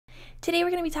Today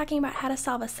we're going to be talking about how to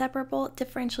solve a separable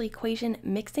differential equation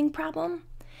mixing problem.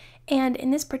 And in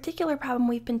this particular problem,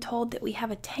 we've been told that we have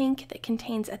a tank that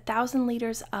contains 1,000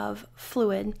 liters of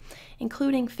fluid,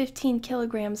 including 15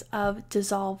 kilograms of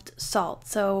dissolved salt.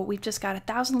 So we've just got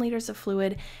 1,000 liters of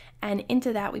fluid, and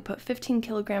into that we put 15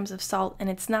 kilograms of salt, and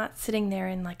it's not sitting there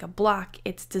in like a block,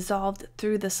 it's dissolved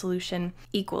through the solution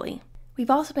equally. We've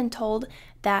also been told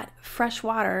that fresh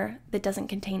water that doesn't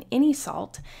contain any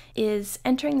salt is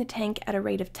entering the tank at a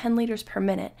rate of 10 liters per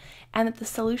minute, and that the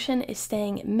solution is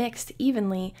staying mixed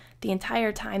evenly the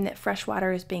entire time that fresh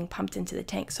water is being pumped into the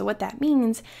tank. So what that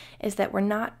means is that we're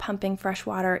not pumping fresh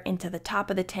water into the top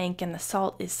of the tank and the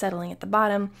salt is settling at the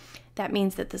bottom. That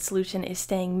means that the solution is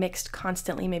staying mixed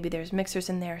constantly. Maybe there's mixers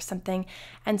in there or something.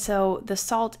 And so the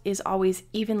salt is always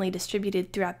evenly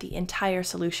distributed throughout the entire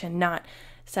solution, not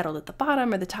settled at the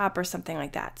bottom or the top or something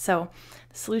like that. So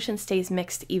the solution stays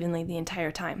mixed evenly the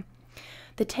entire time.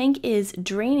 The tank is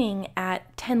draining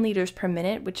at 10 liters per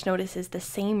minute, which notice is the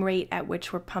same rate at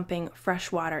which we're pumping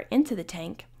fresh water into the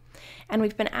tank. And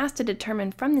we've been asked to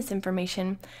determine from this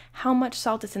information how much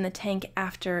salt is in the tank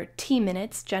after t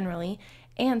minutes generally,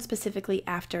 and specifically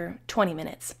after 20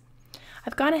 minutes.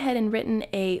 I've gone ahead and written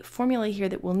a formula here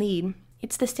that we'll need.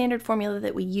 It's the standard formula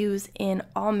that we use in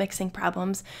all mixing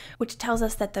problems, which tells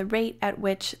us that the rate at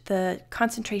which the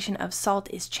concentration of salt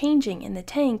is changing in the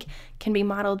tank can be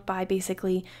modeled by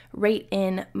basically rate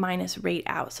in minus rate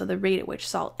out. So the rate at which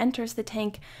salt enters the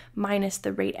tank minus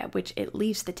the rate at which it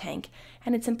leaves the tank.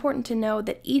 And it's important to know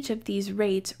that each of these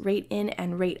rates, rate in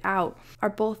and rate out,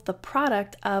 are both the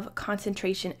product of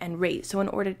concentration and rate. So in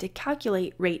order to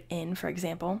calculate rate in, for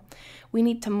example, we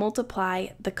need to multiply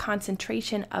the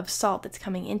concentration of salt that's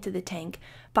coming into the tank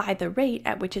by the rate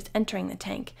at which it's entering the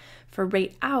tank. For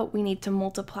rate out, we need to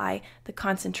multiply the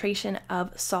concentration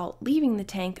of salt leaving the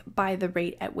tank by the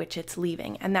rate at which it's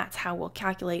leaving. And that's how we'll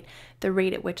calculate the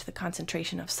rate at which the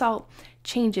concentration of salt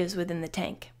changes within the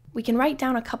tank. We can write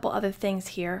down a couple other things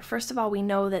here. First of all, we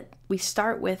know that we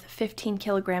start with 15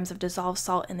 kilograms of dissolved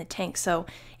salt in the tank. So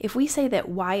if we say that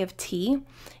y of t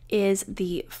is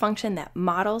the function that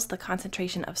models the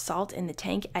concentration of salt in the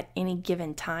tank at any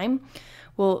given time,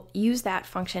 we'll use that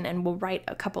function and we'll write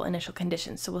a couple initial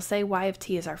conditions. So we'll say y of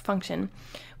t is our function.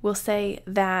 We'll say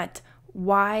that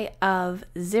y of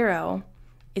 0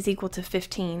 is equal to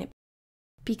 15,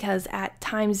 because at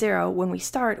time 0, when we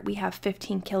start, we have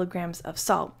 15 kilograms of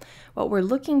salt. What we're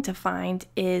looking to find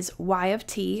is y of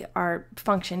t, our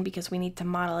function, because we need to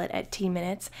model it at t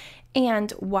minutes,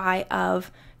 and y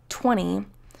of 20,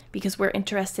 because we're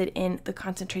interested in the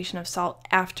concentration of salt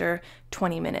after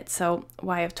 20 minutes, so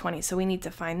y of 20. So we need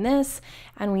to find this,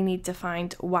 and we need to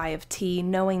find y of t,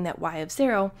 knowing that y of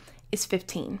 0 is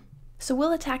 15. So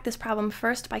we'll attack this problem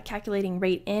first by calculating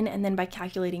rate in and then by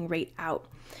calculating rate out.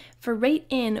 For rate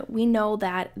in, we know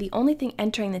that the only thing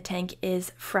entering the tank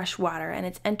is fresh water, and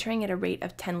it's entering at a rate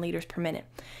of 10 liters per minute.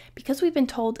 Because we've been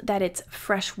told that it's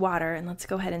fresh water, and let's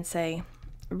go ahead and say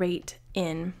rate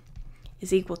in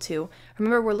is equal to,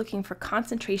 remember we're looking for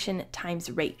concentration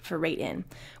times rate for rate in.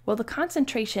 Well, the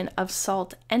concentration of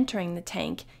salt entering the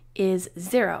tank is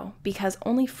 0 because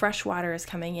only fresh water is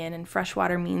coming in, and fresh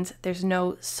water means there's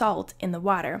no salt in the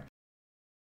water.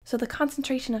 So the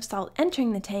concentration of salt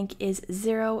entering the tank is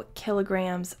 0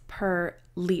 kilograms per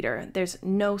liter. There's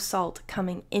no salt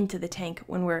coming into the tank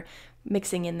when we're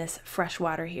mixing in this fresh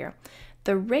water here.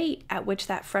 The rate at which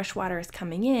that fresh water is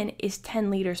coming in is 10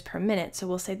 liters per minute. So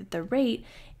we'll say that the rate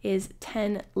is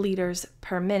 10 liters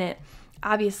per minute.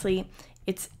 Obviously,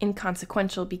 it's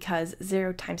inconsequential because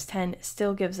 0 times 10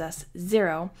 still gives us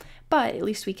 0, but at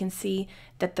least we can see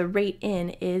that the rate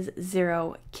in is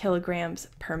 0 kilograms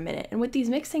per minute. And with these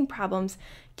mixing problems,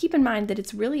 keep in mind that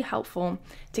it's really helpful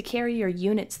to carry your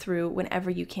units through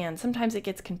whenever you can. Sometimes it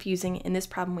gets confusing. In this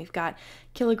problem, we've got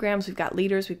kilograms, we've got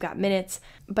liters, we've got minutes,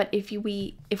 but if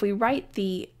we write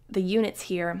the units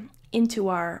here into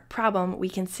our problem, we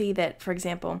can see that, for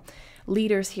example,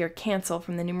 liters here cancel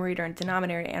from the numerator and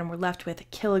denominator, and we're left with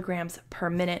kilograms per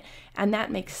minute, and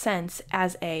that makes sense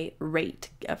as a rate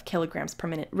of kilograms per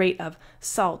minute, rate of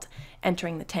salt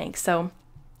entering the tank. So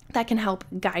that can help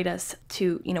guide us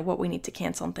to, what we need to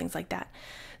cancel and things like that.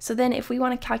 So then if we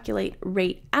want to calculate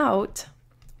rate out,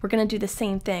 we're going to do the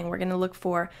same thing. We're going to look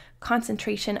for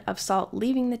concentration of salt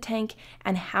leaving the tank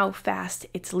and how fast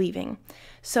it's leaving.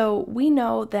 So we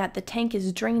know that the tank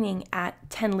is draining at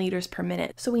 10 liters per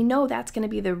minute. So we know that's going to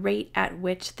be the rate at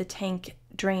which the tank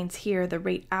drains here, the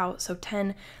rate out, so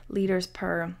 10 liters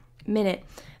per minute.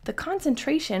 The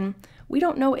concentration, we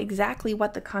don't know exactly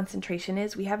what the concentration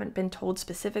is. We haven't been told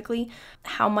specifically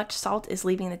how much salt is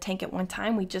leaving the tank at one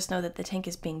time. We just know that the tank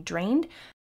is being drained.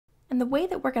 And the way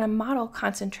that we're going to model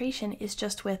concentration is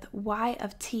just with y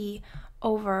of t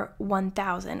over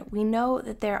 1,000. We know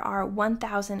that there are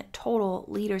 1,000 total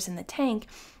liters in the tank.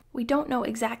 We don't know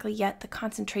exactly yet the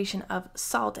concentration of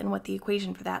salt and what the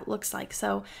equation for that looks like.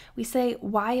 So we say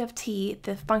y of t,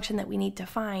 the function that we need to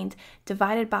find,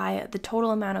 divided by the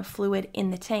total amount of fluid in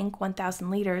the tank, 1,000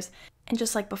 liters. And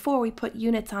just like before, we put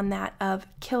units on that of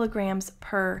kilograms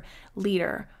per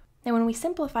liter. Now when we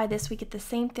simplify this, we get the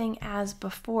same thing as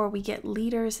before. We get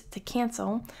liters to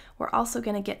cancel. We're also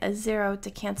going to get a 0 to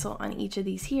cancel on each of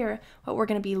these here. What we're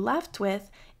going to be left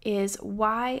with is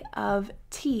y of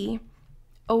t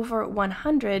over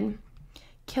 100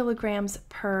 kilograms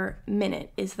per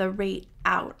minute is the rate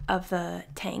out of the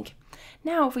tank.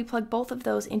 Now, if we plug both of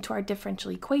those into our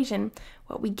differential equation,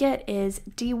 what we get is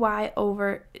dy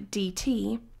over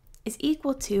dt is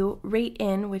equal to rate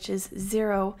in, which is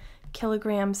 0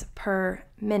 kilograms per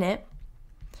minute,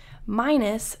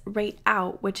 minus rate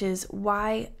out, which is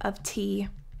y of t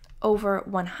over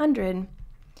 100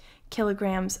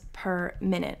 kilograms per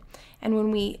minute. And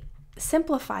when we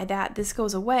simplify that, this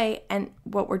goes away, and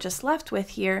what we're just left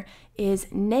with here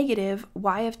is negative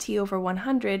y of t over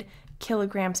 100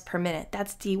 kilograms per minute.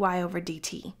 That's dy over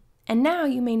dt. And now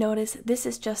you may notice this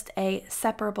is just a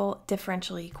separable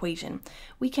differential equation.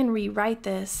 We can rewrite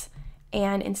this,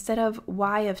 and instead of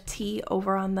y of t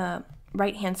over on the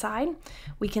right-hand side,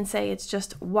 we can say it's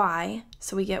just y,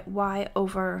 so we get y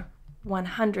over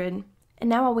 100. And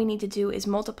now all we need to do is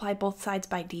multiply both sides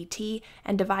by dt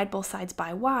and divide both sides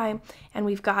by y, and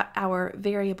we've got our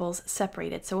variables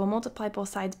separated. So we'll multiply both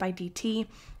sides by dt.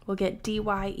 We'll get dy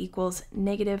equals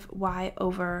negative y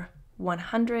over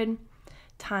 100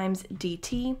 times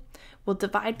dt. We'll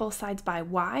divide both sides by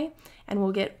y, and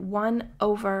we'll get 1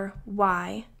 over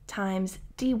y times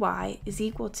dy is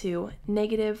equal to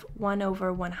negative 1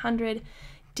 over 100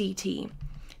 dt.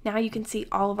 Now you can see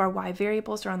all of our y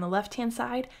variables are on the left-hand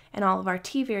side and all of our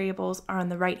t variables are on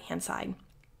the right-hand side.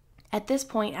 At this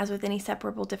point, as with any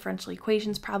separable differential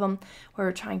equations problem where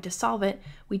we're trying to solve it,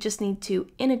 we just need to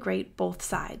integrate both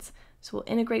sides. So we'll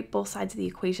integrate both sides of the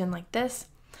equation like this.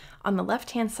 On the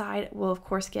left-hand side, we'll of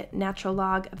course get natural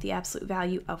log of the absolute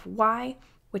value of y,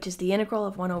 which is the integral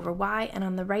of 1 over y, and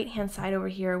on the right-hand side over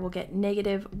here, we'll get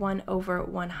negative 1 over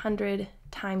 100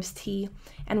 times t,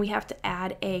 and we have to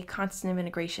add a constant of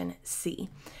integration c.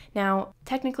 Now,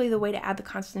 technically the way to add the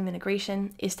constant of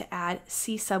integration is to add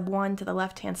c sub 1 to the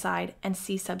left-hand side and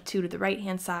c sub 2 to the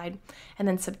right-hand side, and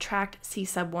then subtract c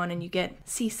sub 1, and you get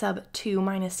c sub 2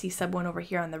 minus c sub 1 over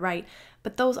here on the right,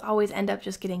 but those always end up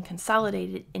just getting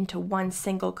consolidated into one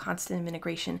single constant of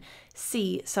integration,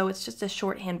 c, so it's just a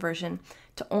shorthand version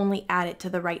to only add it to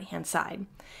the right-hand side.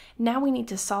 Now we need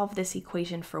to solve this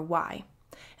equation for y.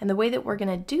 And the way that we're going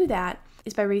to do that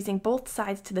is by raising both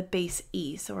sides to the base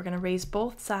e. So we're going to raise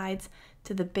both sides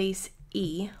to the base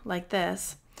e like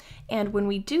this. And when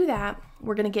we do that,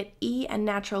 we're going to get e and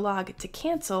natural log to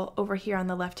cancel over here on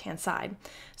the left-hand side.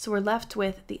 So we're left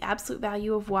with the absolute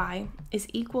value of y is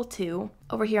equal to,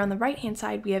 over here on the right-hand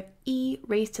side, we have e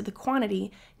raised to the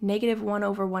quantity negative 1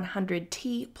 over 100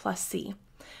 t plus c.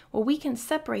 Well, we can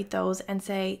separate those and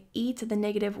say e to the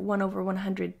negative 1 over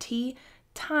 100 t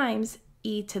times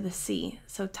e to the c.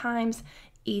 So times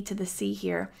e to the c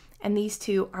here, and these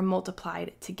two are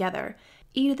multiplied together.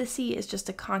 E to the c is just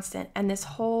a constant, and this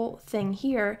whole thing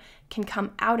here can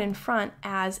come out in front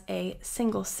as a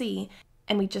single c,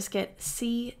 and we just get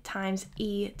c times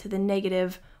e to the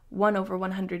negative 1 over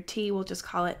 100t. We'll just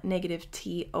call it negative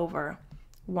t over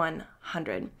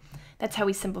 100. That's how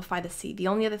we simplify the c. The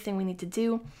only other thing we need to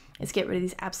do is get rid of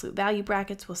these absolute value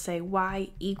brackets. We'll say y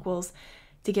equals,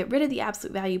 to get rid of the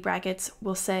absolute value brackets,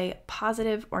 we'll say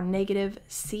positive or negative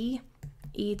c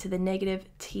e to the negative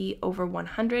t over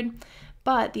 100.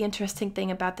 But the interesting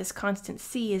thing about this constant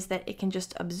c is that it can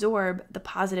just absorb the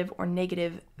positive or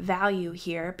negative value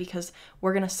here, because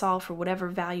we're going to solve for whatever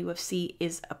value of c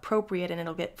is appropriate, and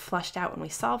it'll get flushed out when we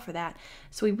solve for that.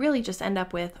 So we really just end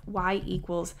up with y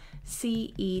equals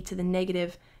c e to the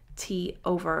negative t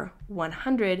over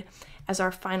 100 as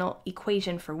our final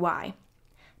equation for y.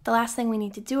 The last thing we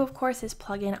need to do, of course, is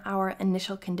plug in our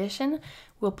initial condition.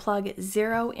 We'll plug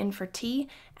 0 in for t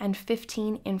and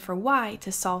 15 in for y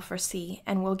to solve for c,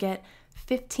 and we'll get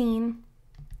 15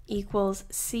 equals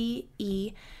c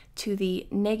e to the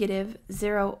negative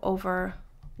 0 over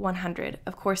 100.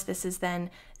 Of course, this is then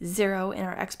 0 in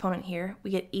our exponent here. We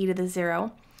get e to the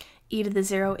 0. E to the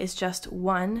 0 is just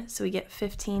 1, so we get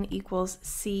 15 equals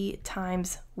c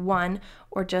times 1,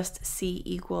 or just c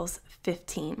equals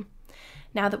 15.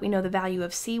 Now that we know the value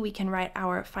of c, we can write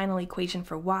our final equation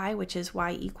for y, which is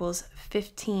y equals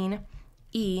 15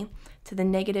 e to the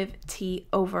negative t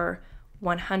over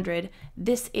 100.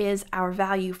 This is our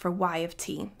value for y of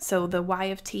t. So the y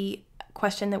of t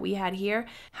question that we had here,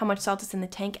 how much salt is in the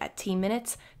tank at t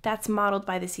minutes, that's modeled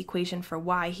by this equation for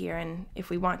y here. And if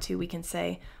we want to, we can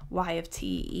say y of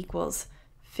t equals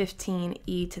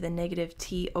 15e to the negative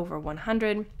t over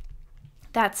 100.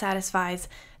 That satisfies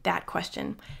that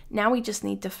question. Now we just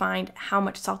need to find how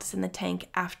much salt is in the tank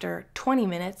after 20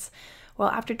 minutes. Well,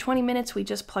 after 20 minutes, we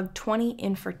just plug 20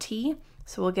 in for t.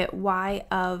 So we'll get y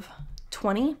of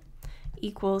 20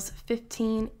 equals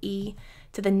 15e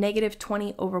to the negative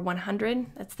 20 over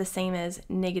 100. That's the same as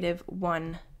negative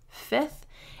 1/5.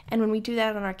 And when we do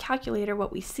that on our calculator,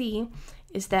 what we see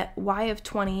is that y of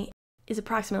 20 is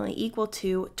approximately equal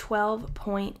to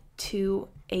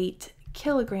 12.28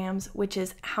 kilograms, which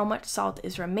is how much salt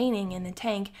is remaining in the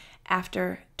tank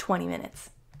after 20 minutes.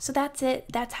 So that's it.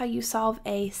 That's how you solve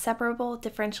a separable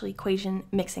differential equation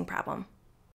mixing problem.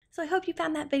 So I hope you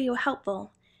found that video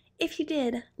helpful. If you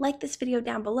did, like this video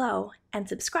down below and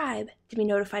subscribe to be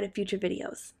notified of future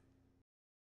videos.